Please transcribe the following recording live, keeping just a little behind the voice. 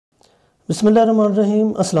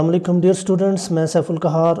बिस्मिल्लाहिर्रहमानिर्रहीम। अस्सलाम वालेकुम डियर स्टूडेंट्स, मैं सैफ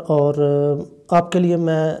कहार और आपके लिए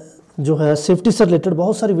मैं जो है सेफ्टी से रिलेटेड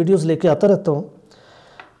बहुत सारी वीडियोस लेके आता रहता हूँ।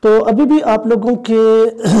 तो अभी भी आप लोगों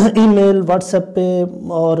के ईमेल, व्हाट्सएप पे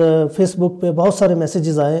और फेसबुक पे बहुत सारे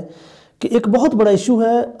मैसेजेस आए कि एक बहुत बड़ा इशू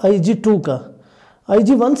है IG-2 का।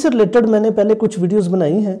 IG-1 से रिलेटेड मैंने पहले कुछ वीडियोस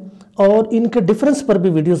बनाई हैं और इनके डिफरेंस पर भी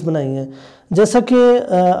वीडियोस बनाई हैं, जैसा कि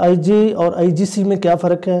IG और IGC में क्या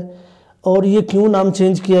फ़र्क है और ये क्यों नाम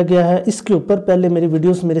चेंज किया गया है। इसके ऊपर पहले मेरी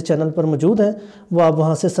वीडियोस मेरे चैनल पर मौजूद हैं, वो आप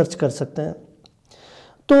वहाँ से सर्च कर सकते हैं।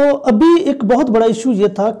 तो अभी एक बहुत बड़ा इशू ये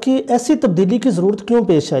था कि ऐसी तब्दीली की ज़रूरत क्यों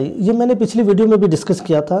पेश आई। ये मैंने पिछली वीडियो में भी डिस्कस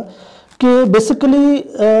किया था कि बेसिकली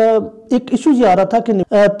एक इशू ये आ रहा था कि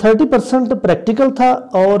 30% प्रैक्टिकल था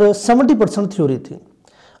और 70% थ्योरी थी,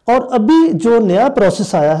 और अभी जो नया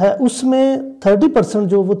प्रोसेस आया है उसमें 30%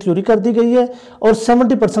 जो वो थ्योरी कर दी गई है और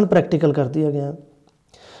 70% प्रैक्टिकल कर दिया गया है।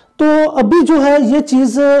 तो अभी जो है ये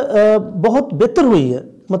चीज़ बहुत बेहतर हुई है,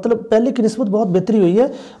 मतलब पहले की निस्बत बहुत बेहतरी हुई है।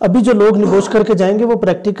 अभी जो लोग निबोश करके जाएंगे वो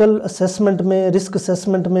प्रैक्टिकल असेसमेंट में, रिस्क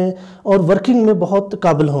असेसमेंट में और वर्किंग में बहुत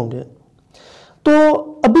काबिल होंगे। तो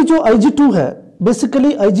अभी जो IG-2 है,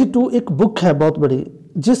 बेसिकली IG-2 एक बुक है बहुत बड़ी,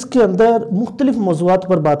 जिसके अंदर मुख्तलिफ मौज़ूआत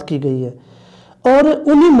पर बात की गई है और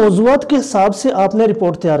उन्हीं मौज़ूआत के हिसाब से आपने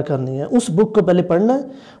रिपोर्ट तैयार करनी है। उस बुक को पहले पढ़ना है,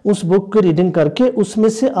 उस बुक की रीडिंग करके उसमें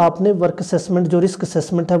से आपने वर्क असेसमेंट, जो रिस्क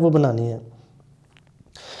असेसमेंट है, वो बनानी है।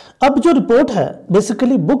 अब जो रिपोर्ट है,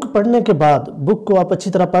 बेसिकली बुक पढ़ने के बाद, बुक को आप अच्छी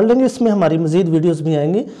तरह पढ़ लेंगे, इसमें हमारी मज़ीद वीडियोस भी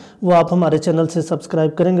आएंगी, वो आप हमारे चैनल से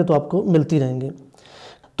सब्सक्राइब करेंगे तो आपको मिलती रहेंगी।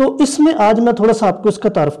 तो इसमें आज मैं थोड़ा सा आपको इसका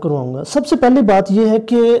तारुफ करवाऊँगा। सबसे पहली बात यह है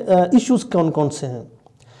कि इश्यूज़ कौन कौन से हैं।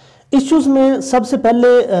 इश्यूज़ में सबसे पहले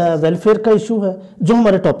वेलफेयर का इशू है, जो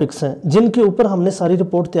हमारे टॉपिक्स हैं जिनके ऊपर हमने सारी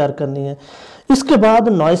रिपोर्ट तैयार करनी है। इसके बाद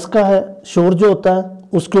नॉइस का है, शोर जो होता है,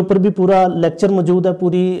 उसके ऊपर भी पूरा लेक्चर मौजूद है,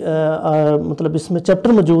 पूरी मतलब इसमें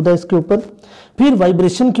चैप्टर मौजूद है इसके ऊपर। फिर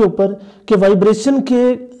वाइब्रेशन के ऊपर कि वाइब्रेशन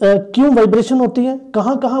के क्यों वाइब्रेशन होती है,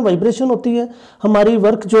 कहाँ कहाँ वाइब्रेशन होती है, हमारी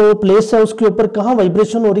वर्क जो प्लेस है उसके ऊपर कहाँ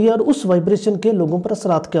वाइब्रेशन हो रही है और उस वाइब्रेशन के लोगों पर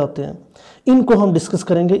असरात क्या होते हैं, इनको हम डिस्कस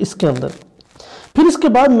करेंगे इसके अंदर। फिर इसके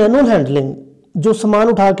बाद मैनुअल हैंडलिंग, जो सामान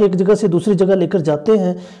उठा के एक जगह से दूसरी जगह लेकर जाते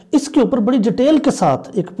हैं, इसके ऊपर बड़ी डिटेल के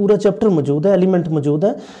साथ एक पूरा चैप्टर मौजूद है, एलिमेंट मौजूद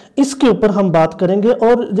है, इसके ऊपर हम बात करेंगे।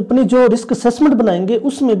 और अपनी जो रिस्क असेसमेंट बनाएंगे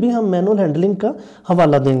उसमें भी हम मैनुअल हैंडलिंग का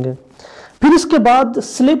हवाला देंगे। फिर इसके बाद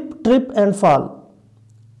स्लिप, ट्रिप एंड फॉल,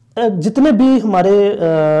 जितने भी हमारे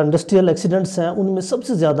इंडस्ट्रियल एक्सीडेंट्स हैं उनमें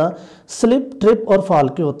सबसे ज़्यादा स्लिप, ट्रिप और फॉल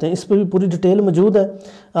के होते हैं। इस पर भी पूरी डिटेल मौजूद है,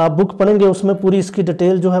 आप बुक पढ़ेंगे उसमें पूरी इसकी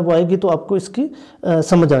डिटेल जो है वो आएगी, तो आपको इसकी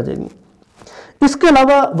समझ आ जाएगी। इसके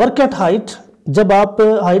अलावा वर्क एट हाइट, जब आप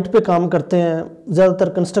हाइट पे काम करते हैं, ज़्यादातर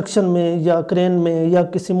कंस्ट्रक्शन में या क्रेन में या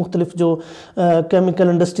किसी मुख्तलिफ जो केमिकल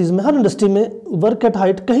इंडस्ट्रीज़ में, हर इंडस्ट्री में वर्क एट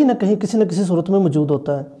हाइट कहीं ना कहीं किसी न किसी सूरत में मौजूद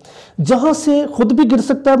होता है, जहाँ से खुद भी गिर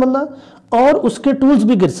सकता है बंदा और उसके टूल्स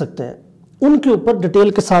भी गिर सकते हैं। उनके ऊपर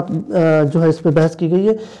डिटेल के साथ जो है इस पर बहस की गई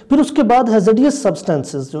है। फिर उसके बाद हैज़र्डियस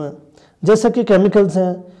सब्सटेंसेस जो हैं, जैसा कि केमिकल्स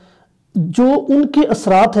हैं, जो उनके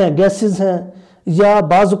असरात हैं, गैसेस हैं, या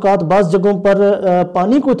बाज़ औक़ात बाज़ जगहों पर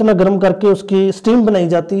पानी को इतना गर्म करके उसकी स्टीम बनाई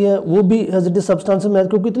जाती है, वो भी हैज़र्डियस सब्सटेंस में,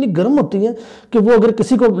 क्योंकि इतनी गर्म होती है कि वो अगर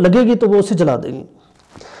किसी को लगेगी तो वो उसे जला देगी।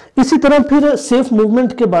 इसी तरह फिर सेफ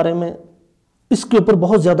मूवमेंट के बारे में, इसके ऊपर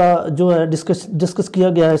बहुत ज़्यादा जो है डिस्कस किया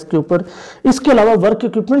गया है इसके ऊपर। इसके अलावा वर्क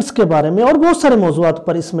इक्विपमेंट्स के बारे में और बहुत सारे मौज़ूआत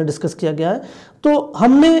पर इसमें डिस्कस किया गया है। तो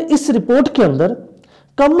हमने इस रिपोर्ट के अंदर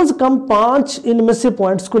कम से कम 5 इनमें से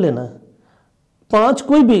पॉइंट्स को लेना है। 5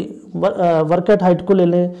 कोई भी, वर्क एट हाइट को ले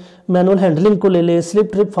लें, मैनुअल हैंडलिंग को ले लें, स्लिप,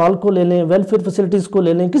 ट्रिप, फॉल को ले लें, वेलफेयर फैसिलिटीज़ को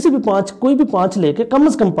ले लें, किसी भी 5, कोई भी 5 लेके कम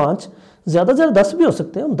से कम 5, ज़्यादा से ज़्यादा 10 भी हो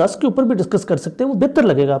सकते हैं, हम 10 के ऊपर भी डिस्कस कर सकते हैं, वो बेहतर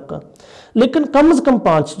लगेगा आपका, लेकिन कम से कम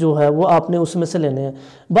 5 जो है वो आपने उसमें से लेने हैं।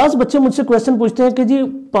 बाज़ बच्चे मुझसे क्वेश्चन पूछते हैं कि जी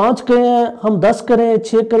 5 करें, हम 10 करें,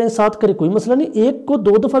 6 करें, 7 करें, कोई मसला नहीं, एक को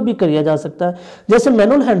 2 दफ़ा भी किया जा सकता है। जैसे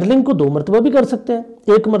मैनुअल हैंडलिंग को 2 मरतबा भी कर सकते हैं,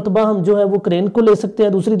 एक मरतबा हम जो है वो क्रेन को ले सकते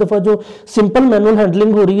हैं, दूसरी दफ़ा जो सिंपल मैनुअल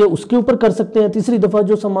हैंडलिंग हो रही है उसके ऊपर कर सकते हैं, तीसरी दफ़ा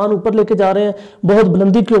जो सामान ऊपर लेके जा रहे हैं बहुत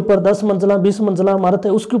बुलंदी के ऊपर, 10 मंजिला 20 मंजिला इमारत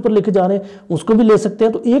है उसके ऊपर लेके जा रहे हैं, उसको भी ले सकते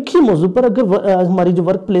हैं। तो एक ही मौजू पर अगर हमारी जो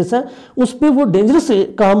वर्क प्लेस है उस पर वो डेंजरस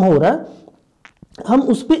काम हो रहा है, हम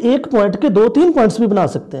उस पर 1 पॉइंट के 2-3 पॉइंट्स भी बना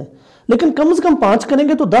सकते हैं, लेकिन कम से कम 5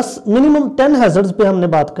 करेंगे तो 10, मिनिमम 10 हैजर्ड्स पे हमने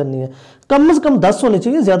बात करनी है। कम से कम 10 होने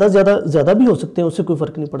चाहिए, ज़्यादा भी हो सकते हैं, उससे कोई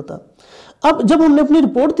फ़र्क नहीं पड़ता। अब जब हमने अपनी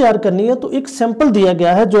रिपोर्ट तैयार करनी है तो एक सैंपल दिया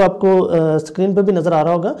गया है जो आपको स्क्रीन पर भी नज़र आ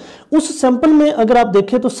रहा होगा। उस सैंपल में अगर आप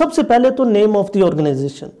देखें तो सबसे पहले तो नेम ऑफ द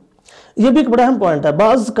ऑर्गेनाइजेशन, ये भी एक बड़ा अहम पॉइंट है।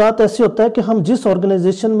 बाज़ औक़ात ऐसे होता है कि हम जिस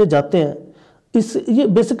ऑर्गेनाइजेशन में जाते हैं یہ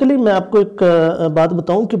بیسیکلی میں آپ کو ایک بات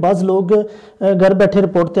بتاؤں کہ بعض لوگ گھر بیٹھے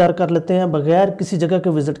رپورٹ تیار کر لیتے ہیں بغیر کسی جگہ کے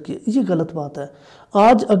وزٹ کیے. یہ غلط بات ہے.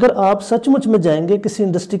 آج اگر آپ سچ مچ میں جائیں گے, کسی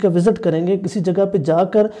انڈسٹری کا وزٹ کریں گے, کسی جگہ پہ جا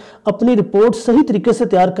کر اپنی رپورٹ صحیح طریقے سے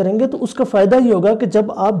تیار کریں گے, تو اس کا فائدہ یہ ہوگا کہ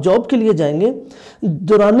جب آپ جاب کے لیے جائیں گے,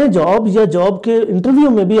 دوران جاب یا جاب کے انٹرویو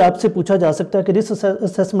میں بھی آپ سے پوچھا جا سکتا ہے کہ رسک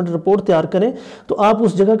اسیسمنٹ رپورٹ تیار کریں, تو آپ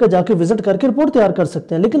اس جگہ کا جا کے وزٹ کر کے رپورٹ تیار کر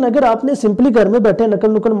سکتے ہیں. لیکن اگر آپ نے سمپلی گھر میں بیٹھے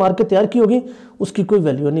نقل نقل مار کے تیار کی ہوگی, اس کی کوئی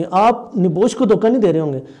ویلیو نہیں. آپ نبوش کو دھوکہ نہیں دے رہے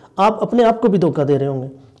ہوں گے, آپ اپنے آپ کو بھی دھوکہ دے رہے ہوں گے.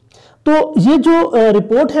 تو یہ جو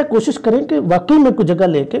رپورٹ ہے, کوشش کریں کہ واقعی میں کوئی جگہ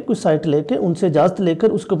لے کے, کوئی سائٹ لے کے, ان سے اجازت لے کر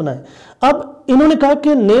اس کو بنائیں. اب انہوں نے کہا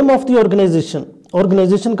کہ نیم آف دی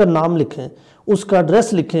آرگنائزیشن کا نام لکھیں, اس کا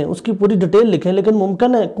ایڈریس لکھیں, اس کی پوری ڈیٹیل لکھیں. لیکن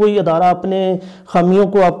ممکن ہے کوئی ادارہ اپنے خامیوں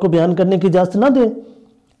کو آپ کو بیان کرنے کی اجازت نہ دے.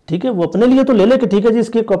 ٹھیک ہے, وہ اپنے لیے تو لے لے کہ ٹھیک ہے جی اس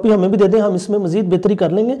کی کاپی ہمیں بھی دے دیں, ہم اس میں مزید بہتری کر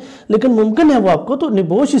لیں گے. لیکن ممکن ہے وہ آپ کو, تو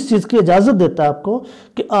نبوش اس چیز کی اجازت دیتا ہے آپ کو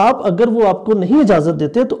کہ آپ اگر وہ آپ کو نہیں اجازت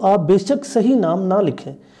دیتے تو آپ بے شک صحیح نام نہ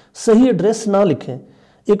لکھیں, صحیح ایڈریس نہ لکھیں,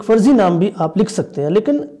 ایک فرضی نام بھی آپ لکھ سکتے ہیں.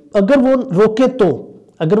 لیکن اگر وہ روکے تو,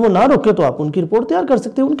 اگر وہ نہ روکے تو آپ ان کی رپورٹ تیار کر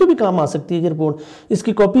سکتے ہیں, ان کے بھی کام آ سکتی ہے یہ رپورٹ. اس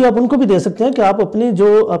کی کاپی آپ ان کو بھی دے سکتے ہیں کہ آپ اپنی جو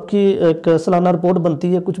آپ کی ایک سالانہ رپورٹ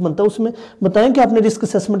بنتی ہے, کچھ بنتا ہے, اس میں بتائیں کہ آپ نے رسک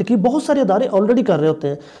اسیسمنٹ کی. بہت سارے ادارے آلریڈی کر رہے ہوتے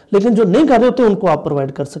ہیں, لیکن جو نہیں کر رہے ہوتے ہیں ان کو آپ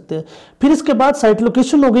پرووائڈ کر سکتے ہیں. پھر اس کے بعد سائٹ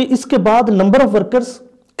لوکیشن ہو گئی. اس کے بعد نمبر آف ورکرز,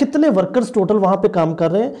 کتنے ورکرز ٹوٹل وہاں پہ کام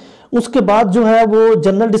کر رہے ہیں. اس کے بعد جو ہے وہ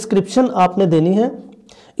جنرل ڈسکرپشن آپ نے دینی ہے.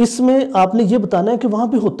 اس میں آپ نے یہ بتانا ہے کہ وہاں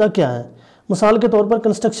پہ ہوتا کیا ہے. مثال کے طور پر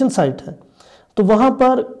کنسٹرکشن سائٹ ہے, تو وہاں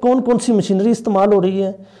پر کون کون سی مشینری استعمال ہو رہی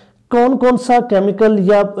ہے, کون کون سا کیمیکل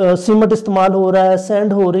یا سیمنٹ استعمال ہو رہا ہے,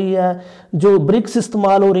 سینڈ ہو رہی ہے, جو برکس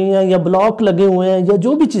استعمال ہو رہی ہیں, یا بلاک لگے ہوئے ہیں, یا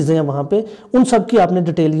جو بھی چیزیں ہیں وہاں پہ, ان سب کی آپ نے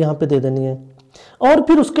ڈیٹیل یہاں پہ دے دینی ہے. اور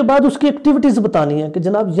پھر اس کے بعد اس کی ایکٹیویٹیز بتانی ہے کہ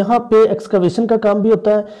جناب یہاں پہ ایکسکیویشن کا کام بھی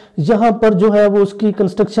ہوتا ہے, یہاں پر جو ہے وہ اس کی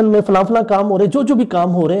کنسٹرکشن میں فلاں فلاں کام ہو رہے ہیں, جو بھی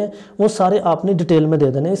کام ہو رہے ہیں وہ سارے آپ نے ڈیٹیل میں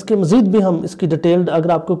دے دینے ہیں. اس کے مزید بھی ہم اس کی ڈیٹیلڈ, اگر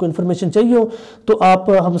آپ کو کوئی انفارمیشن چاہیے ہو تو آپ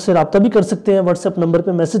ہم سے رابطہ بھی کر سکتے ہیں, واٹس ایپ نمبر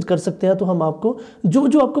پہ میسج کر سکتے ہیں. تو ہم آپ کو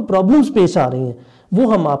جو آپ کو پرابلمز پیش آ رہی ہیں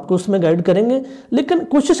وہ ہم آپ کو اس میں گائیڈ کریں گے. لیکن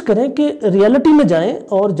کوشش کریں کہ ریالٹی میں جائیں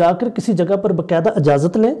اور جا کر کسی جگہ پر باقاعدہ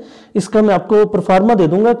اجازت لیں. اس کا میں آپ کو پرفارما دے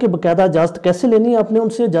دوں گا کہ باقاعدہ اجازت کیسے لینی ہے. آپ نے ان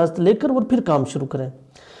سے اجازت لے کر اور پھر کام شروع کریں.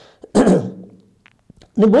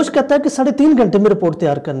 نبوش کہتا ہے کہ 3.5 گھنٹے میں رپورٹ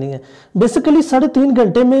تیار کرنی ہے. بیسیکلی 3.5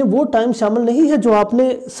 گھنٹے میں وہ ٹائم شامل نہیں ہے جو آپ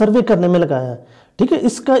نے سروے کرنے میں لگایا ہے. ٹھیک ہے,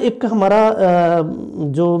 اس کا ایک ہمارا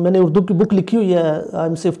جو میں نے اردو کی بک لکھی ہوئی ہے آئی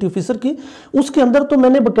ایم سیفٹی آفیسر کی, اس کے اندر تو میں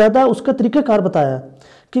نے باقاعدہ اس کا طریقہ کار بتایا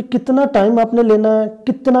کہ کتنا ٹائم آپ نے لینا ہے,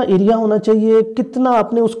 کتنا ایریا ہونا چاہیے, کتنا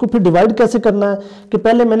آپ نے اس کو پھر ڈیوائیڈ کیسے کرنا ہے. کہ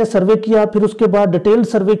پہلے میں نے سروے کیا, پھر اس کے بعد ڈیٹیلڈ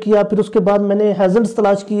سروے کیا, پھر اس کے بعد میں نے ہیزرڈز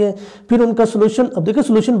تلاش کیے, پھر ان کا سولوشن. اب دیکھیں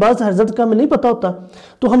سولوشن بعض ہیزرڈز کا ہمیں نہیں پتہ ہوتا,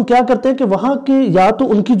 تو ہم کیا کرتے ہیں کہ وہاں کی یا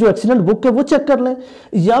تو ان کی جو ایکسیڈنٹ بک ہے وہ چیک کر لیں,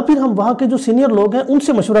 یا پھر ہم وہاں کے جو سینئر لوگ ہیں ان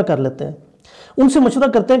سے مشورہ کر لیتے ہیں. ان سے مشورہ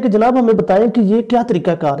کرتے ہیں کہ جناب ہمیں بتائیں کہ یہ کیا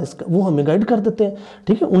طریقہ کار ہے اس کا, وہ ہمیں گائیڈ کر دیتے ہیں.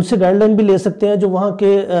 ٹھیک ہے, ان سے گائیڈ لائن بھی لے سکتے ہیں جو وہاں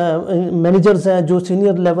کے مینیجرز ہیں, جو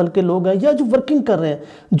سینئر لیول کے لوگ ہیں, یا جو ورکنگ کر رہے ہیں,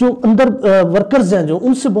 جو اندر ورکرز ہیں, جو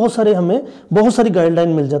ان سے ہمیں بہت ساری گائیڈ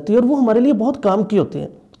لائن مل جاتی ہے, اور وہ ہمارے لیے بہت کام کی ہوتی ہیں.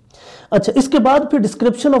 اچھا, اس کے بعد پھر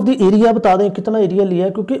ڈسکرپشن آف دی ایریا بتا دیں کتنا ایریا لیا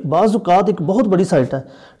ہے, کیونکہ بعض اوقات ایک بہت بڑی سائٹ ہے.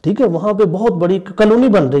 ٹھیک ہے, وہاں پہ بہت بڑی کالونی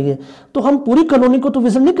بن رہی ہے, تو ہم پوری کالونی کو تو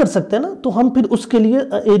وزٹ نہیں کر سکتے نا, تو ہم پھر اس کے لیے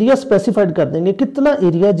ایریا اسپیسیفائڈ کر دیں گے. کتنا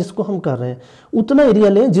ایریا جس کو ہم کر رہے ہیں اتنا ایریا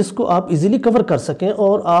لیں جس کو آپ ایزیلی کور کر سکیں,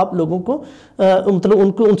 اور آپ لوگوں کو مطلب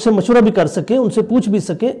ان سے مشورہ بھی کر سکیں, ان سے پوچھ بھی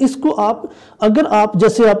سکیں. اس کو آپ اگر آپ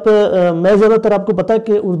جیسے آپ میں زیادہ تر آپ کو پتا ہے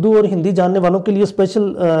کہ اردو اور ہندی جاننے والوں کے لیے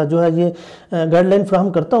اسپیشل جو ہے یہ گائیڈ لائن فراہم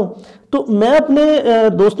کرتا ہوں, تو میں اپنے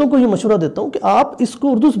دوستوں کو یہ مشورہ دیتا ہوں کہ آپ اس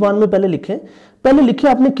کو اردو زبان میں پہلے لکھیں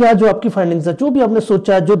آپ نے کیا, جو آپ کی فائنڈنگز ہے, جو بھی آپ نے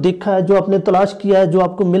سوچا ہے, جو دیکھا ہے, جو آپ نے تلاش کیا ہے, جو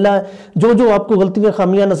آپ کو ملا ہے, جو آپ کو غلطیاں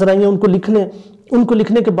خامیاں نظر آئی ہیں, ان کو لکھ لیں. ان کو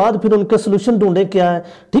لکھنے کے بعد پھر ان کا سلوشن ڈھونڈیں کیا ہے.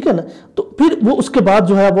 ٹھیک ہے نا, تو پھر وہ اس کے بعد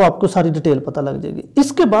جو ہے وہ آپ کو ساری ڈیٹیل پتہ لگ جائے گی.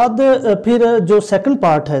 اس کے بعد پھر جو سیکنڈ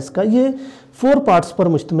پارٹ ہے اس کا, یہ 4 پارٹس پر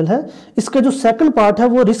مشتمل ہے. اس کا جو سیکنڈ پارٹ ہے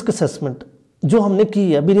وہ رسک اسیسمنٹ جو ہم نے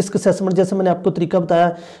کی ہے. ابھی رسک اسیسمنٹ جیسے میں نے آپ کو طریقہ بتایا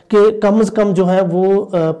کہ کم از کم جو ہے وہ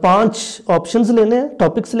 5 آپشنز لینے ہیں,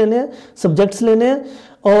 ٹاپکس لینے ہیں, سبجیکٹس لینے ہیں,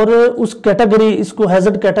 اور اس کیٹیگری, اس کو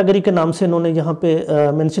ہیزرڈ کیٹیگری کے نام سے انہوں نے یہاں پہ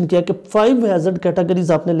مینشن کیا کہ 5 ہیزرڈ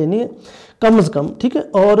کیٹیگریز آپ نے لینی ہے کم از کم. ٹھیک ہے,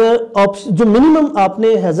 اور جو منیمم آپ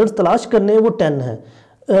نے ہیزرڈ تلاش کرنے ہیں وہ 10 ہیں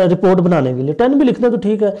رپورٹ بنانے کے لیے. 10 بھی لکھنے تو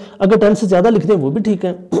ٹھیک ہے, اگر 10 سے زیادہ لکھنے وہ بھی ٹھیک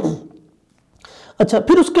ہے. اچھا,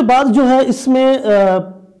 پھر اس کے بعد جو ہے اس میں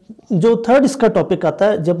جو تھرڈ اس کا ٹاپک آتا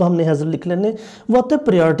ہے جب ہم نے ہیزرڈ لکھ لینے, وہ آتا ہے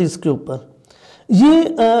پریورٹیز کے اوپر.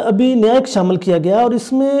 یہ ابھی نیا ایک شامل کیا گیا اور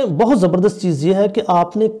اس میں بہت زبردست چیز یہ ہے کہ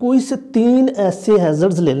آپ نے کوئی سے 3 ایسے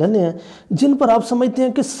ہیزرڈز لے لینے ہیں جن پر آپ سمجھتے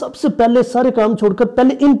ہیں کہ سب سے پہلے سارے کام چھوڑ کر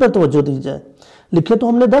پہلے ان پر توجہ دی جائے. لکھے تو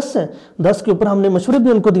ہم نے 10 ہیں، 10 کے اوپر ہم نے مشورے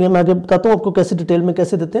بھی ان کو دیے، میں آگے بتاتا ہوں آپ کو کیسے ڈیٹیل میں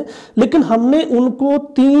کیسے دیتے ہیں، لیکن ہم نے ان کو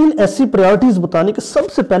 3 ایسی پریورٹیز بتانی کہ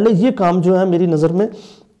سب سے پہلے یہ کام جو ہے میری نظر میں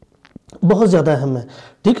بہت زیادہ اہم ہے.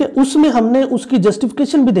 ٹھیک ہے، اس میں ہم نے اس کی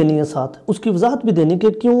جسٹیفیکیشن بھی دینی ہے، ساتھ اس کی وضاحت بھی دینی کہ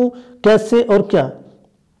کیوں، کیسے اور کیا،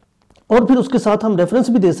 اور پھر اس کے ساتھ ہم ریفرنس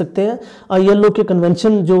بھی دے سکتے ہیں ILO کے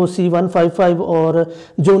کنونشن جو C155 اور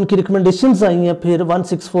جو ان کی ریکمنڈیشنز آئی ہیں پھر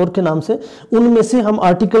 164 کے نام سے، ان میں سے ہم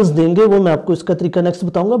آرٹیکلز دیں گے، وہ میں آپ کو اس کا طریقہ نیکسٹ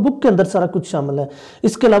بتاؤں گا. بک کے اندر سارا کچھ شامل ہے.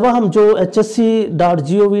 اس کے علاوہ ہم جو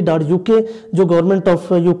hsc.gov.uk جو گورنمنٹ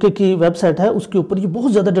آف UK کی ویب سائٹ ہے اس کے اوپر یہ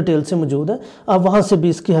بہت زیادہ ڈیٹیل سے موجود ہے، آپ وہاں سے بھی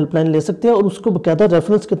اس کی ہیلپ لائن لے سکتے ہیں اور اس کو باقاعدہ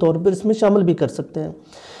ریفرنس کے طور پر اس میں شامل بھی کر سکتے ہیں.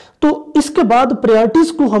 تو اس کے بعد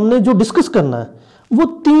پریارٹیز کو ہم نے جو ڈسکس کرنا ہے وہ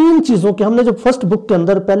 3 چیزوں کے، ہم نے جو فرسٹ بک کے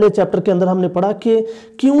اندر پہلے چیپٹر کے اندر ہم نے پڑھا کہ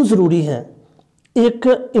کیوں ضروری ہے ایک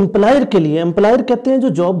امپلائر کے لیے. امپلائر کہتے ہیں جو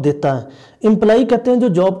جاب دیتا ہے، امپلائی کہتے ہیں جو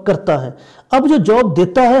جاب کرتا ہے. اب جو جاب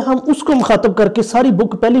دیتا ہے ہم اس کو مخاطب کر کے ساری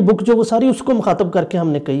بک، پہلی بک جو وہ ساری اس کو مخاطب کر کے ہم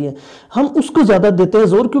نے کہی ہے، ہم اس کو زیادہ دیتے ہیں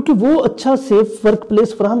زور کیونکہ وہ اچھا سیف ورک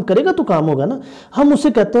پلیس فراہم کرے گا تو کام ہوگا نا. ہم اسے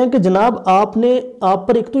کہتے ہیں کہ جناب آپ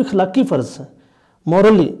پر ایک تو اخلاقی فرض ہے،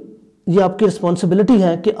 مورلی یہ آپ کی رسپانسبلٹی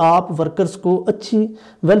ہے کہ آپ ورکرز کو اچھی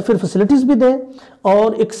ویلفیئر فیسلٹیز بھی دیں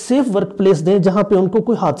اور ایک سیف ورک پلیس دیں جہاں پہ ان کو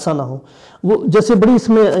کوئی حادثہ نہ ہو. وہ جیسے بڑی اس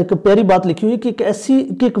میں ایک پیاری بات لکھی ہوئی ہے کہ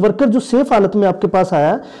ایک ورکر جو سیف حالت میں آپ کے پاس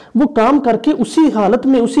آیا وہ کام کر کے اسی حالت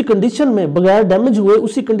میں، اسی کنڈیشن میں، بغیر ڈیمیج ہوئے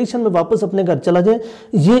اسی کنڈیشن میں واپس اپنے گھر چلا جائے.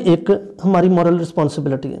 یہ ایک ہماری مورل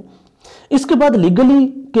رسپانسبلٹی ہے. اس کے بعد لیگلی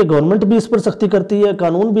کہ گورنمنٹ بھی اس پر سختی کرتی ہے،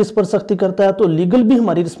 قانون بھی اس پر سختی کرتا ہے، تو لیگل بھی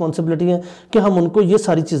ہماری رسپانسبلٹی ہے کہ ہم ان کو یہ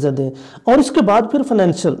ساری چیزیں دیں. اور اس کے بعد پھر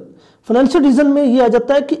فائنینشیل ریزن میں یہ آ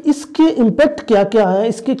جاتا ہے کہ اس کے امپیکٹ کیا کیا ہے،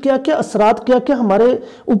 اس کے کیا کیا اثرات، کیا کیا ہمارے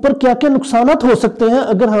اوپر کیا کیا نقصانات ہو سکتے ہیں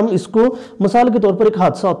اگر ہم اس کو، مثال کے طور پر ایک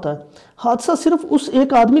حادثہ ہوتا ہے، حادثہ صرف اس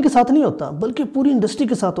ایک آدمی کے ساتھ نہیں ہوتا بلکہ پوری انڈسٹری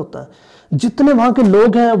کے ساتھ ہوتا ہے. جتنے وہاں کے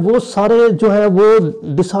لوگ ہیں وہ سارے جو ہے وہ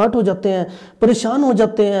ڈسہارٹ ہو جاتے ہیں، پریشان ہو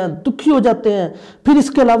جاتے ہیں، دکھی ہو جاتے ہیں. پھر اس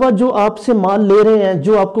کے علاوہ جو آپ سے مال لے رہے ہیں،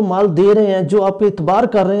 جو آپ کو مال دے رہے ہیں، جو آپ پہ اعتبار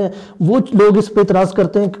کر رہے ہیں، وہ لوگ اس پہ اعتراض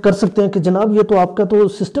کر سکتے ہیں کہ جناب یہ تو آپ کا تو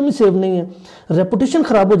سسٹم ہی سیو نہیں ہے، ریپوٹیشن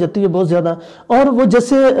خراب ہو جاتی ہے بہت زیادہ. اور وہ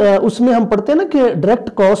جیسے اس میں ہم پڑھتے ہیں نا کہ direct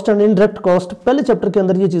cost and indirect cost, پہلے چیپٹر کے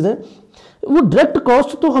اندر یہ چیزیں، وہ ڈائریکٹ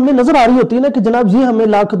کاسٹ تو ہمیں نظر آ رہی ہوتی ہے نا کہ جناب یہ ہمیں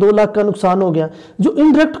 1,00,000 2 لاکھ کا نقصان ہو گیا. جو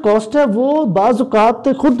انڈائریکٹ کاسٹ ہے وہ بعض اوقات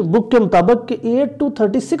خود بک کے مطابق کہ 8 to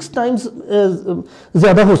 36 ٹائمز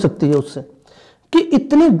زیادہ ہو سکتی ہے، اس سے کہ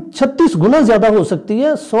اتنی 36 گنا زیادہ ہو سکتی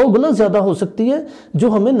ہے، 100 گنا زیادہ ہو سکتی ہے جو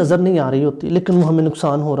ہمیں نظر نہیں آ رہی ہوتی لیکن وہ ہمیں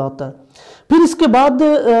نقصان ہو رہا ہوتا ہے. پھر اس کے بعد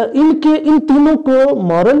ان تینوں کو،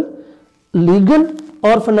 مورل، لیگل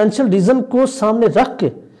اور فائنینشیل ریزن کو سامنے رکھ کے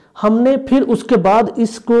ہم نے پھر اس کے بعد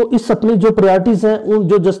اس اپنی جو پریارٹیز ہیں،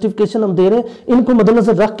 جو جسٹیفیکیشن ہم دے رہے ہیں، ان کو مد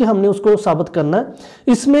نظر رکھ کے ہم نے اس کو ثابت کرنا ہے.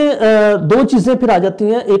 اس میں 2 چیزیں پھر آ جاتی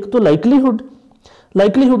ہیں. ایک تو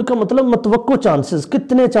لائکلیہڈ کا مطلب متوقع چانسز،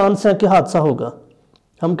 کتنے چانس ہیں کہ حادثہ ہوگا.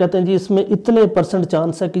 ہم کہتے ہیں جی اس میں اتنے %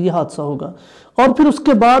 چانس ہے کہ یہ حادثہ ہوگا. اور پھر اس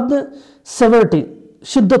کے بعد سیورٹی،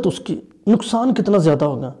 شدت اس کی، نقصان کتنا زیادہ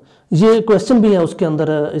ہوگا. یہ کویسچن بھی ہے اس کے اندر،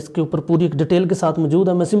 اس کے اوپر پوری ایک ڈیٹیل کے ساتھ موجود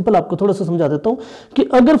ہے. میں سمپل آپ کو تھوڑا سا سمجھا دیتا ہوں کہ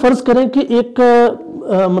اگر فرض کریں کہ ایک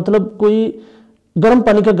مطلب کوئی گرم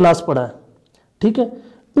پانی کا گلاس پڑا ہے، ٹھیک ہے،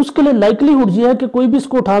 اس کے لیے لائکلیہڈ یہ ہے کہ کوئی بھی اس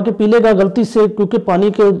کو اٹھا کے پی لے گا غلطی سے، کیونکہ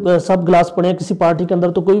پانی کے سب گلاس پڑے ہیں کسی پارٹی کے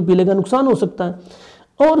اندر تو کوئی پی لے گا، نقصان ہو سکتا ہے.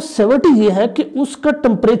 اور سیورٹی یہ ہے کہ اس کا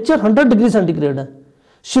ٹمپریچر 100 ڈگری سینٹی گریڈ ہے،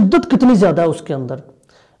 شدت کتنی زیادہ ہے اس کے اندر.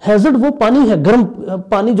 ہیزرڈ وہ پانی ہے،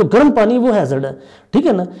 گرم پانی وہ ہیزرڈ ہے، ٹھیک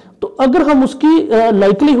ہے نا. تو اگر ہم اس کی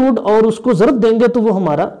لائکلیہڈ اور اس کو ضرب دیں گے تو وہ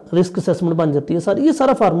ہمارا رسک اسیسمنٹ بن جاتی ہے. یہ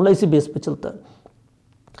سارا فارمولا اسی بیس پہ چلتا ہے.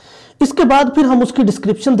 اس کے بعد پھر ہم اس کی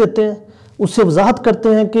ڈسکرپشن دیتے ہیں، اس سے وضاحت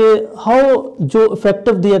کرتے ہیں کہ جو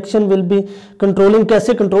effective the action will be controlling,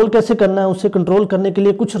 control کیسے کرنا ہے، اسے کنٹرول کرنے کے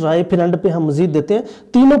لیے کچھ رائے پھر اینڈ پہ ہم مزید دیتے ہیں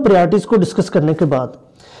تینوں پریارٹیز کو ڈسکس کرنے کے بعد.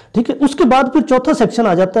 ٹھیک ہے، اس کے بعد پھر چوتھا سیکشن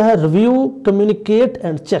آ جاتا ہے ریویو، کمیونیکیٹ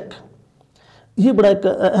اینڈ چیک. یہ بڑا ایک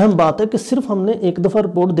اہم بات ہے کہ صرف ہم نے ایک دفعہ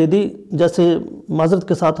رپورٹ دے دی، جیسے معذرت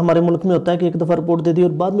کے ساتھ ہمارے ملک میں ہوتا ہے کہ ایک دفعہ رپورٹ دے دی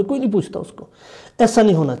اور بعد میں کوئی نہیں پوچھتا اس کو. ایسا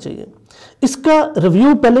نہیں ہونا چاہیے. اس کا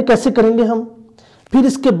ریویو پہلے کیسے کریں گے ہم، پھر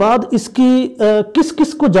اس کے بعد اس کی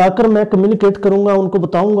کس کو جا کر میں کمیونیکیٹ کروں گا، ان کو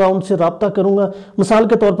بتاؤں گا، ان سے رابطہ کروں گا. مثال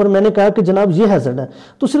کے طور پر میں نے کہا کہ جناب یہ ہیزرڈ ہے،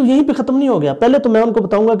 تو صرف یہیں پہ ختم نہیں ہو گیا. پہلے تو میں ان کو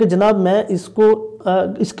بتاؤں گا کہ جناب میں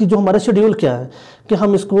اس کی جو ہمارا شیڈیول کیا ہے کہ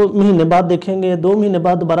ہم اس کو مہینے بعد دیکھیں گے، 2 مہینے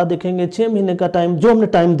بعد دوبارہ دیکھیں گے، 6 مہینے کا ٹائم جو ہم نے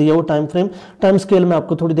ٹائم دیا وہ ٹائم فریم، ٹائم سکیل میں آپ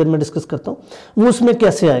کو تھوڑی دیر میں ڈسکس کرتا ہوں وہ اس میں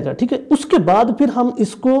کیسے آئے گا، ٹھیک ہے۔ اس کے بعد پھر ہم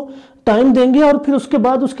اس کو ٹائم دیں گے اور پھر اس کے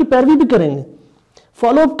بعد اس کی پیروی بھی کریں گے،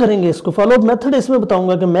 فالو اپ کریں گے۔ اس کو فالو اپ میتھڈ اس میں بتاؤں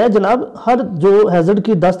گا کہ میں جناب ہر جو ہیزرڈ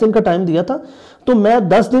کی 10 دن کا ٹائم دیا تھا تو میں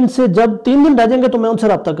 10 دن سے جب 3 دن رہ جائیں گے تو میں ان سے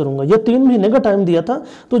رابطہ کروں گا، یہ 3 مہینے کا ٹائم دیا تھا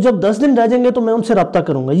تو جب 10 دن رہ جائیں گے تو میں ان سے رابطہ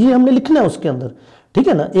کروں گا، یہ ہم نے لکھنا ہے اس کے اندر، ٹھیک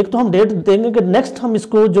ہے نا۔ ایک تو ہم ڈیٹ دیں گے کہ نیکسٹ ہم اس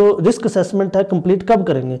کو جو رسک اسیسمنٹ ہے کمپلیٹ کب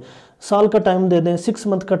کریں گے، سال کا ٹائم دے دیں، 6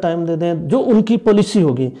 منتھ کا ٹائم دے دیں، جو ان کی پالیسی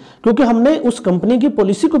ہوگی، کیونکہ ہم نے اس کمپنی کی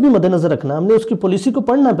پالیسی کو بھی مد نظر رکھنا ہے، ہم نے اس کی پالیسی کو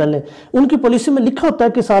پڑھنا ہے پہلے۔ ان کی پالیسی میں لکھا ہوتا ہے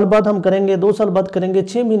کہ سال بعد ہم کریں گے، 2 سال بعد کریں گے،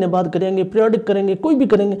 6 مہینے بعد کریں گے، پیریوڈک کریں گے، کوئی بھی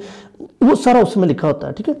کریں گے، وہ سارا اس میں لکھا ہوتا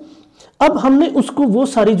ہے، ٹھیک ہے۔ اب ہم نے اس کو وہ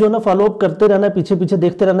ساری جو ہے نا فالو اپ کرتے رہنا ہے، پیچھے پیچھے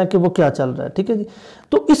دیکھتے رہنا ہے کہ وہ کیا چل رہا ہے، ٹھیک ہے جی۔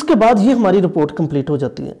 تو اس کے بعد یہ ہماری رپورٹ کمپلیٹ ہو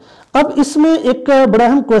جاتی ہے۔ اب اس میں ایک بڑا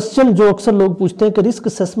اہم کوسچن جو اکثر لوگ پوچھتے ہیں کہ رسک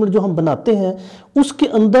اسیسمنٹ جو ہم بناتے ہیں اس کے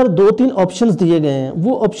اندر 2-3 آپشنز دیے گئے ہیں،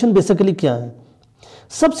 وہ آپشن بیسیکلی کیا ہیں؟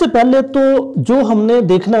 سب سے پہلے تو جو ہم نے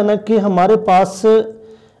دیکھنا ہے نا کہ ہمارے پاس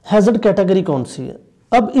ہیزرڈ کیٹیگری کون سی ہے۔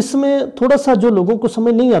 اب اس میں تھوڑا سا جو لوگوں کو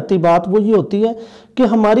سمجھ نہیں آتی بات وہ یہ ہوتی ہے کہ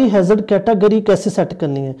ہماری ہیزرڈ کیٹیگری کیسے سیٹ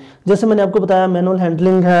کرنی ہے۔ جیسے میں نے آپ کو بتایا مینول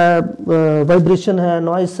ہینڈلنگ ہے، وائبریشن ہے،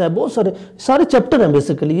 نوائس ہے، بہت سارے چیپٹر ہیں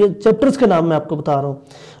بیسیکلی، یہ چیپٹرز کے نام میں آپ کو بتا رہا ہوں۔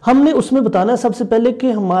 ہم نے اس میں بتانا ہے سب سے پہلے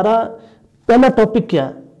کہ ہمارا پہلا ٹاپک کیا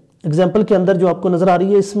ہے۔ ایگزامپل کے اندر جو آپ کو نظر آ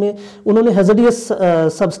رہی ہے اس میں انہوں نے ہیزرڈیس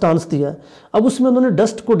سبسٹانس دیا ہے، اب اس میں انہوں نے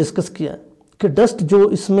ڈسٹ کو ڈسکس کیا ہے کہ ڈسٹ جو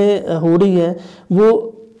اس میں ہو رہی ہے وہ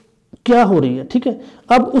کیا ہو رہی ہے، ٹھیک ہے۔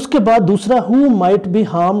 اب اس کے بعد دوسرا who might be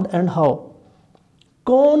harmed and how،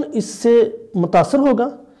 کون اس سے متاثر ہوگا،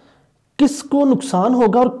 کس کو نقصان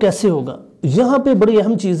ہوگا اور کیسے ہوگا۔ یہاں پہ بڑی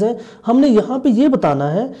اہم چیز ہے، ہم نے یہاں پہ یہ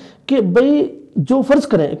بتانا ہے کہ بھئی جو فرض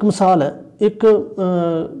کریں ایک مثال ہے، ایک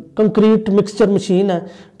کنکریٹ مکسچر مشین ہے،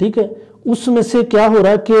 ٹھیک ہے، اس میں سے کیا ہو رہا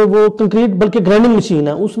ہے کہ وہ کنکریٹ بلکہ گرائنڈنگ مشین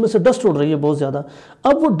ہے، اس میں سے ڈسٹ اڑ رہی ہے بہت زیادہ۔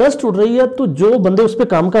 اب وہ ڈسٹ اڑ رہی ہے تو جو بندے اس پہ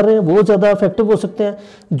کام کر رہے ہیں وہ زیادہ افیکٹو ہو سکتے ہیں،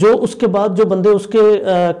 جو اس کے بعد جو بندے اس کے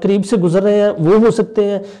قریب سے گزر رہے ہیں وہ ہو سکتے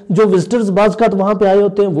ہیں، جو وزٹرز بعض کا وہاں پہ آئے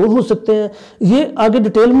ہوتے ہیں وہ ہو سکتے ہیں۔ یہ آگے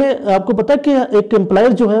ڈیٹیل میں آپ کو پتا ہے کہ ایک امپلائر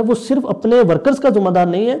جو ہے وہ صرف اپنے ورکرز کا ذمہ دار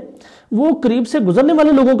نہیں ہے، وہ قریب سے گزرنے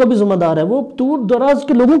والے لوگوں کا بھی ذمہ دار ہے، وہ دور دراز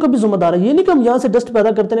کے لوگوں کا بھی ذمہ دار ہے۔ یہ نہیں کہ ہم یہاں سے ڈسٹ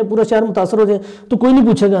پیدا کرتے ہیں پورا شہر متاثر ہو جائے تو کوئی نہیں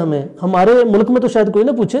پوچھے گا ہمیں، ہمارے ملک میں تو شاید کوئی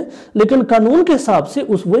نہ پوچھے، لیکن قانون کے حساب سے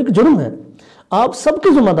وہ ایک جرم ہے، آپ سب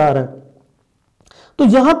کے ذمہ دار ہیں۔ تو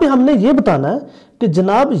یہاں پہ ہم نے یہ بتانا ہے کہ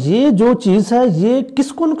جناب یہ جو چیز ہے یہ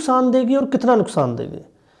کس کو نقصان دے گی اور کتنا نقصان دے گی،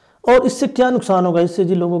 اور اس سے کیا نقصان ہوگا۔ اس سے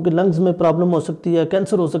جی لوگوں کے لنگز میں پرابلم ہو سکتی ہے،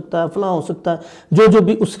 کینسر ہو سکتا ہے، فلاں ہو سکتا ہے، جو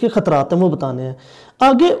بھی اس کے خطرات ہیں وہ بتانے ہیں۔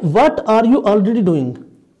 آگے what are you already doing,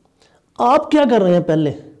 آپ کیا کر رہے ہیں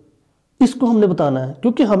پہلے، اس کو ہم نے بتانا ہے،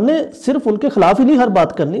 کیونکہ ہم نے صرف ان کے خلاف ہی نہیں ہر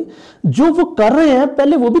بات کرنی، جو وہ کر رہے ہیں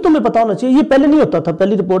پہلے وہ بھی تو ہمیں پتا ہونا چاہیے۔ یہ پہلے نہیں ہوتا تھا،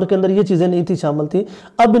 پہلی رپورٹ کے اندر یہ چیزیں نہیں تھی شامل تھی،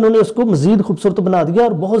 اب انہوں نے اس کو مزید خوبصورت بنا دیا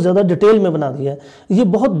اور بہت زیادہ ڈیٹیل میں بنا دیا ہے، یہ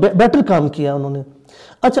بہت بیٹر کام کیا انہوں نے۔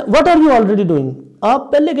 اچھا what are you already doing,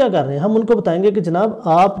 آپ پہلے کیا کر رہے ہیں، ہم ان کو بتائیں گے کہ جناب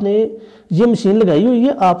آپ نے یہ مشین لگائی ہوئی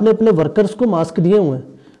ہے، آپ نے اپنے ورکرز کو ماسک دیے ہوئے ہیں،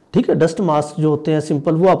 ٹھیک ہے، ڈسٹ ماسک جو ہوتے ہیں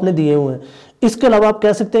سمپل وہ آپ نے دیے ہوئے ہیں۔ اس کے علاوہ آپ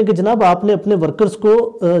کہہ سکتے ہیں کہ جناب آپ نے اپنے ورکرز کو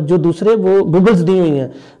جو دوسرے وہ گوگلز دی ہوئی ہیں،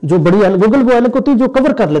 جو بڑی گوگل وہ اینک ہوتی ہے جو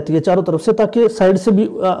کور کر لیتی ہے چاروں طرف سے، تاکہ سائڈ سے بھی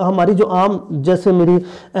ہماری جو عام جیسے میری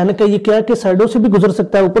اینک ہے یہ کیا ہے کہ سائڈوں سے بھی گزر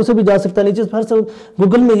سکتا ہے، اوپر سے بھی جا سکتا ہے، نیچے سے ہر سے،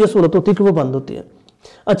 گوگل میں یہ صورت ہوتی ہے کہ وہ بند ہوتی ہے۔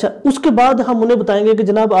 اچھا اس کے بعد ہم انہیں بتائیں گے کہ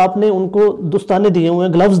جناب آپ نے ان کو دستانے دیے ہوئے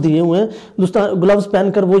ہیں، گلوز دیے ہوئے ہیں، گلوز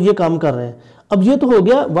پہن کر وہ یہ کام کر رہے ہیں۔ اب یہ تو ہو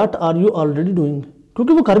گیا what are you already doing,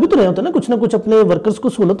 کیونکہ وہ کر بھی تو رہے ہوتے ہیں نا کچھ اپنے ورکرز کو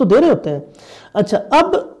سہولت تو دے رہے ہوتے ہیں۔ اچھا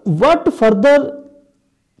اب واٹ فردر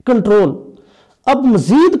کنٹرول، اب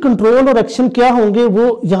مزید کنٹرول اور ایکشن کیا ہوں گے وہ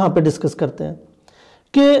یہاں پہ ڈسکس کرتے ہیں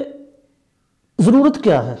کہ ضرورت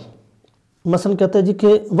کیا ہے۔ مثلا کہتا ہے جی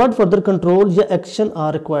کہ واٹ فردر کنٹرول یا ایکشن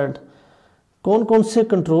آر ریکوائرڈ، کون کون سے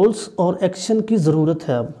کنٹرولز اور ایکشن کی ضرورت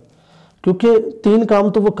ہے اب، کیونکہ 3 کام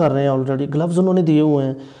تو وہ کر رہے ہیں آلریڈی، گلوز انہوں نے دیے ہوئے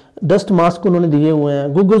ہیں، ڈسٹ ماسک انہوں نے دیے ہوئے ہیں،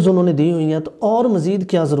 گوگلز انہوں نے دی ہوئی ہیں، تو اور مزید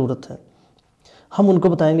کیا ضرورت ہے۔ ہم ان کو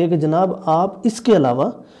بتائیں گے کہ جناب آپ اس کے علاوہ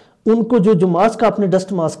ان کو جو ماسک آپ نے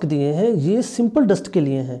ڈسٹ ماسک دیے ہیں یہ سمپل ڈسٹ کے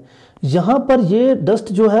لیے ہیں، یہاں پر یہ ڈسٹ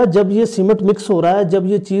جو ہے جب یہ سیمنٹ مکس ہو رہا ہے، جب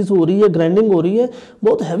یہ چیز ہو رہی ہے، گرائنڈنگ ہو رہی ہے،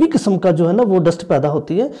 بہت ہیوی قسم کا جو ہے نا وہ ڈسٹ پیدا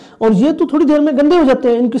ہوتی ہے، اور یہ تو تھوڑی دیر میں گندے ہو جاتے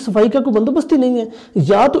ہیں، ان کی صفائی کا کوئی بندوبست ہی نہیں ہے۔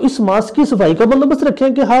 یا تو اس ماسک کی صفائی کا بندوبست رکھیں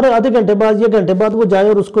کہ ہر آدھے گھنٹے بعد یا گھنٹے بعد وہ جائے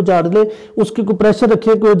اور اس کو جھاڑ لے، اس کی کوئی پریشر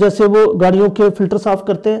رکھے، کوئی جیسے وہ گاڑیوں کے فلٹر صاف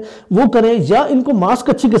کرتے ہیں وہ کریں، یا ان کو ماسک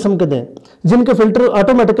اچھی قسم کے دیں جن کے فلٹر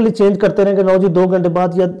آٹومیٹکلی چینج کرتے رہیں کہ نو جی 2 گھنٹے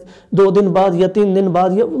بعد یا 2 دن بعد یا 3 دن بعد،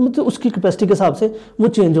 یا مطلب اس کی کیپیسٹی کے حساب سے وہ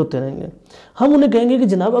چینج ہوتے رہیں۔ کریں گے. ہم انہیں کہیں گے کہ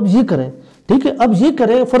جناب اب یہ کریں, ٹھیک ہے, اب یہ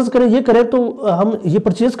کریں, فرض کریں یہ کریں تو ہم یہ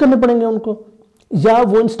پرچیز کرنے پڑیں گے ان کو, یا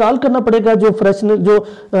وہ انسٹال کرنا پڑے گا جو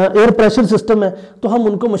ایئر پریشر سسٹم ہے, تو ہم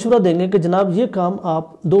ان کو مشورہ دیں گے کہ جناب یہ کام آپ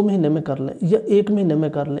 2 مہینے میں کر لیں, یا 1 مہینے میں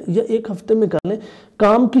کر لیں, یا 1 ہفتے میں کر لیں.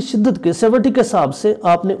 کام کی شدت کے سیورٹی کے حساب سے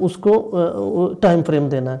آپ نے اس کو ٹائم فریم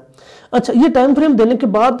دینا ہے. اچھا, یہ ٹائم فریم دینے کے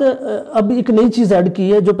بعد اب ایک نئی چیز ایڈ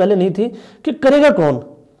کی ہے جو پہلے نہیں تھی, کہ کرے گا کون.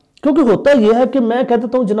 کیونکہ ہوتا یہ ہے کہ میں کہہ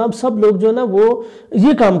دیتا ہوں جناب سب لوگ جو ہے نا وہ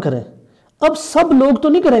یہ کام کریں. اب سب لوگ تو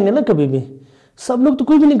نہیں کریں گے نا کبھی بھی, سب لوگ تو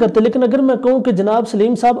کوئی بھی نہیں کرتے. لیکن اگر میں کہوں کہ جناب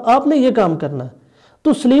سلیم صاحب آپ نے یہ کام کرنا ہے,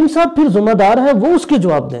 تو سلیم صاحب پھر ذمہ دار ہے وہ اس کے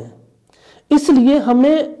جواب دیں. اس لیے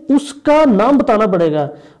ہمیں اس کا نام بتانا پڑے گا.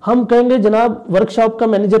 ہم کہیں گے جناب ورکشاپ کا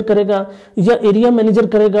مینیجر کرے گا, یا ایریا مینیجر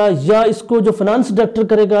کرے گا, یا اس کو جو فنانس ڈائریکٹر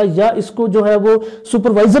کرے گا, یا اس کو جو ہے وہ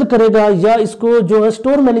سپروائزر کرے گا, یا اس کو جو ہے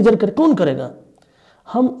سٹور مینیجر کرے, کون کرے گا.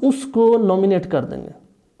 ہم اس کو نومینیٹ کر دیں گے.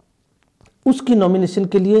 اس کی نومینیشن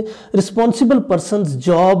کے لیے رسپانسیبل پرسنز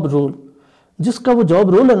جاب رول, جس کا وہ جاب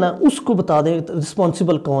رول ہے نا, اس کو بتا دیں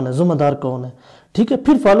رسپانسیبل کون ہے, ذمہ دار کون ہے. ٹھیک ہے,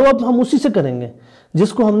 پھر فالو اپ ہم اسی سے کریں گے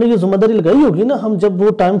جس کو ہم نے یہ ذمہ داری لگائی ہوگی نا. ہم جب وہ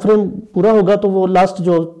ٹائم فریم پورا ہوگا تو وہ لاسٹ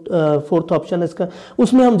جو 4تھ آپشن ہے اس کا,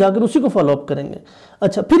 اس میں ہم جا کر اسی کو فالو اپ کریں گے.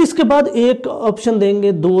 اچھا, پھر اس کے بعد 1 آپشن دیں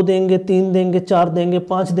گے, 2 دیں گے, 3 دیں گے, 4 دیں گے,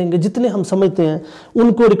 5 دیں گے, جتنے ہم سمجھتے ہیں.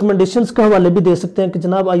 ان کو ریکمنڈیشنز کا حوالے بھی دے سکتے ہیں کہ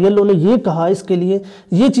جناب ILO نے یہ کہا, اس کے لیے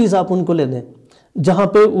یہ چیز آپ ان کو لے دیں جہاں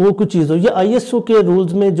پہ وہ کچھ چیز ہو. یہ ISO کے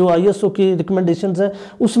رولز میں جو ISO کی ریکمنڈیشنز ہیں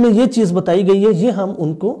اس میں یہ چیز بتائی گئی ہے, یہ ہم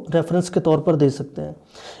ان کو ریفرنس کے طور پر دے سکتے ہیں.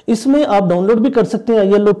 اس میں آپ ڈاؤن لوڈ بھی کر سکتے ہیں,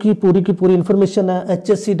 ILO کی پوری انفارمیشن ہے,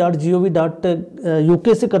 hsc.gov.uk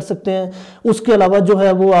سے کر سکتے ہیں. اس کے علاوہ جو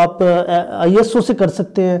ہے وہ آپ ISO سے کر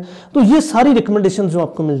سکتے ہیں. تو یہ ساری ریکمنڈیشنز جو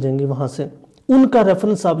آپ کو مل جائیں گی وہاں سے, ان کا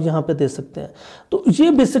ریفرنس آپ یہاں پہ دے سکتے ہیں. تو یہ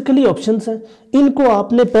بیسیکلی آپشنز ہیں. ان کو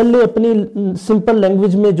آپ نے پہلے اپنی سمپل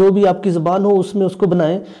لینگویج میں جو بھی آپ کی زبان ہو اس میں اس کو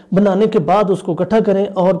بنائیں, بنانے کے بعد اس کو اکٹھا کریں,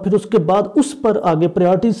 اور پھر اس کے بعد اس پر آگے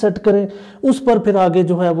پریورٹی سیٹ کریں. اس پر پھر آگے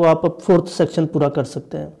جو ہے وہ آپ 4تھ سیکشن پورا کر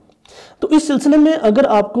سکتے ہیں. تو اس سلسلے میں اگر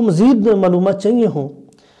آپ کو مزید معلومات چاہیے ہوں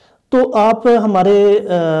تو آپ ہمارے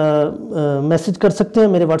میسج کر سکتے ہیں.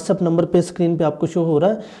 میرے واٹس ایپ نمبر پہ اسکرین پہ آپ کو شو ہو رہا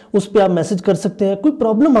ہے, اس پہ آپ میسج کر سکتے ہیں. کوئی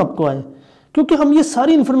پرابلم آپ کو آئے, کیونکہ ہم یہ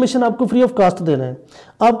ساری انفارمیشن آپ کو فری آف کاسٹ دے رہے ہیں.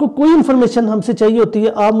 آپ کو کوئی انفارمیشن ہم سے چاہیے ہوتی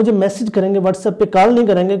ہے, آپ مجھے میسج کریں گے واٹس ایپ پہ, کال نہیں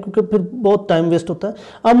کریں گے کیونکہ پھر بہت ٹائم ویسٹ ہوتا ہے.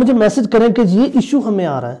 آپ مجھے میسج کریں کہ یہ ایشو ہمیں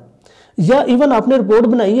آ رہا ہے, یا ایون آپ نے رپورٹ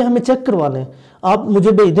بنائی ہے ہمیں چیک کروا لیں, آپ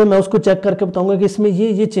مجھے بھیج دیں, میں اس کو چیک کر کے بتاؤں گا کہ اس میں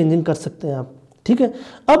یہ چینجنگ کر سکتے ہیں آپ. ٹھیک ہے.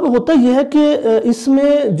 اب ہوتا یہ ہے کہ اس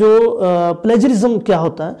میں جو پلیجرزم کیا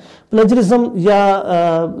ہوتا ہے, پلیجرزم یا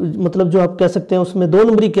مطلب جو آپ کہہ سکتے ہیں اس میں 2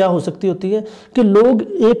 نمبری کیا ہو سکتی ہوتی ہے کہ لوگ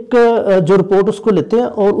ایک جو رپورٹ اس کو لیتے ہیں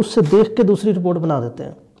اور اس سے دیکھ کے دوسری رپورٹ بنا دیتے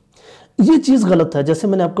ہیں. یہ چیز غلط ہے. جیسے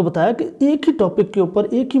میں نے آپ کو بتایا کہ ایک ہی ٹاپک کے اوپر,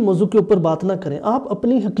 ایک ہی موضوع کے اوپر بات نہ کریں. آپ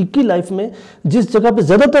اپنی حقیقی لائف میں جس جگہ پہ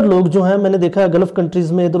زیادہ تر لوگ جو ہیں, میں نے دیکھا ہے گلف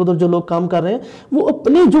کنٹریز میں ادھر ادھر جو لوگ کام کر رہے ہیں, وہ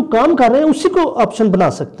اپنے جو کام کر رہے ہیں اسی کو آپشن بنا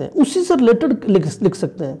سکتے ہیں, اسی سے ریلیٹڈ لکھ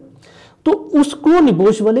سکتے ہیں. تو اس کو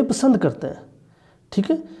نبوش والے پسند کرتے ہیں.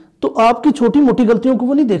 ٹھیک ہے. تو آپ کی چھوٹی موٹی غلطیوں کو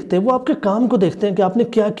وہ نہیں دیکھتے, وہ آپ کے کام کو دیکھتے ہیں کہ آپ نے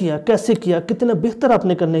کیا کیا, کیسے کیا, کتنا بہتر آپ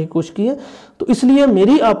نے کرنے کی کوشش کی ہے. تو اس لیے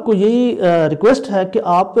میری آپ کو یہی ریکویسٹ ہے کہ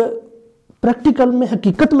آپ پریکٹیکل میں,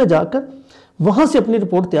 حقیقت میں جا کر وہاں سے اپنی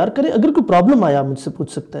رپورٹ تیار کریں. اگر کوئی پرابلم آیا مجھ سے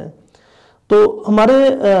پوچھ سکتے ہیں. تو ہمارے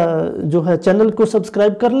جو ہے چینل کو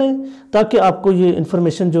سبسکرائب کر لیں تاکہ آپ کو یہ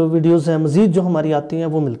انفارمیشن جو ویڈیوز ہیں مزید جو ہماری آتی ہیں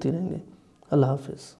وہ ملتی رہیں گے. اللہ حافظ.